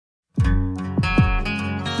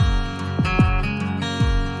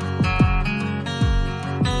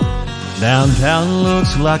Downtown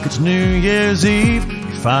looks like it's New Year's Eve.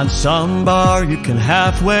 You find some bar you can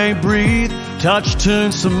halfway breathe.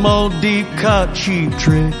 TouchTunes, some old deep cut cheap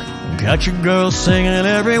trick. Got your girl singing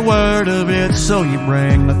every word of it. So you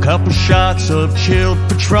bring a couple shots of chilled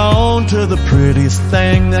Patron to the prettiest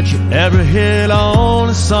thing that you ever hit on.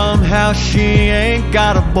 And somehow she ain't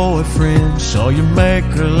got a boyfriend, so you make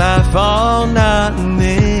her laugh all night and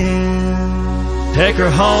then take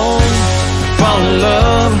her home, fall in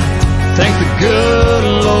love. Thank the good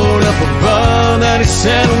Lord up above that He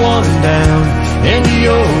sent one down into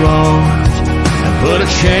your arms and put a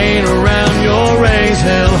chain around your raised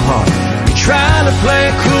hell heart. You're trying to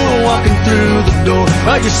play it cool walking through the door,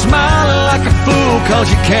 but you're smiling like a fool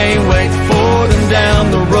cause you can't wait for them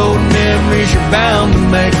down the road. Memories you're bound to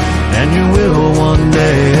make, and you will one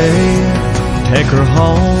day take her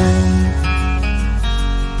home.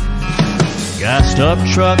 Gassed up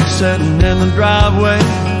truck sitting in the driveway.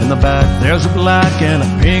 In the back there's a black and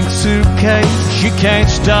a pink suitcase. She can't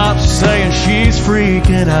stop saying she's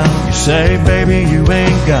freaking out. You say, baby, you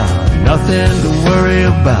ain't got nothing to worry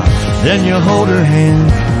about. Then you hold her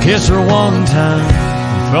hand, kiss her one time,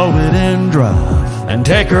 throw it in drive, and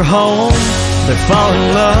take her home. They fall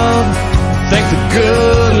in love. Thank the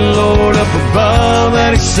good Lord up above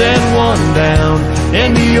that He sent one down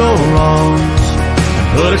into your arms.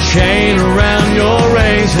 Put a chain around your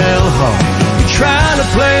raised hell heart. You're trying to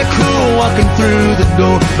play it cool walking through the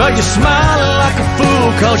door, but you're smiling like a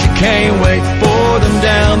fool cause you can't wait for them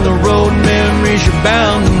down the road. Memories you're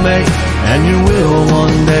bound to make, and you will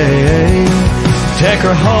one day take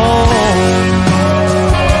her home.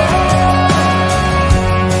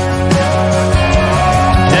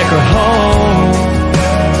 Take her home.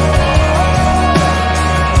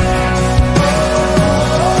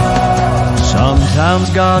 Sometimes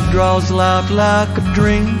God draws life like a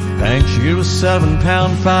dream, paints you a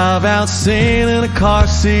 7-pound 5-ounce scene in a car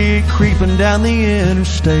seat creeping down the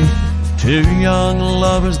interstate. Two young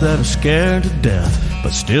lovers that are scared to death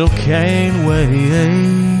but still can't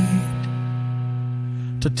wait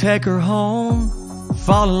to take her home,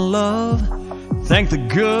 fall in love. Thank the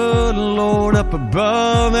good Lord up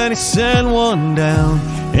above that He sent one down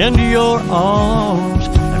into your arms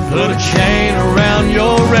and put a chain around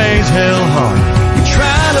your raised hell heart.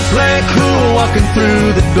 Trying to play it cool walking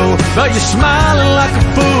through the door, but you're smiling like a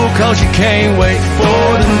fool cause you can't wait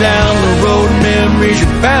for them down the road. Memories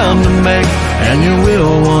you're bound to make, and you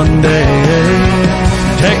will one day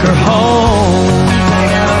take her home.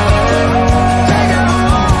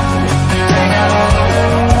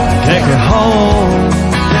 Take her home.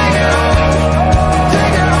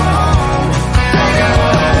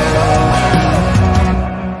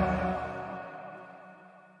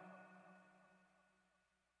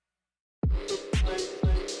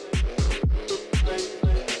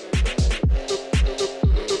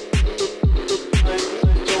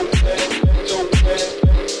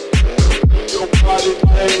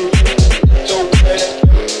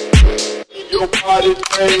 Your body,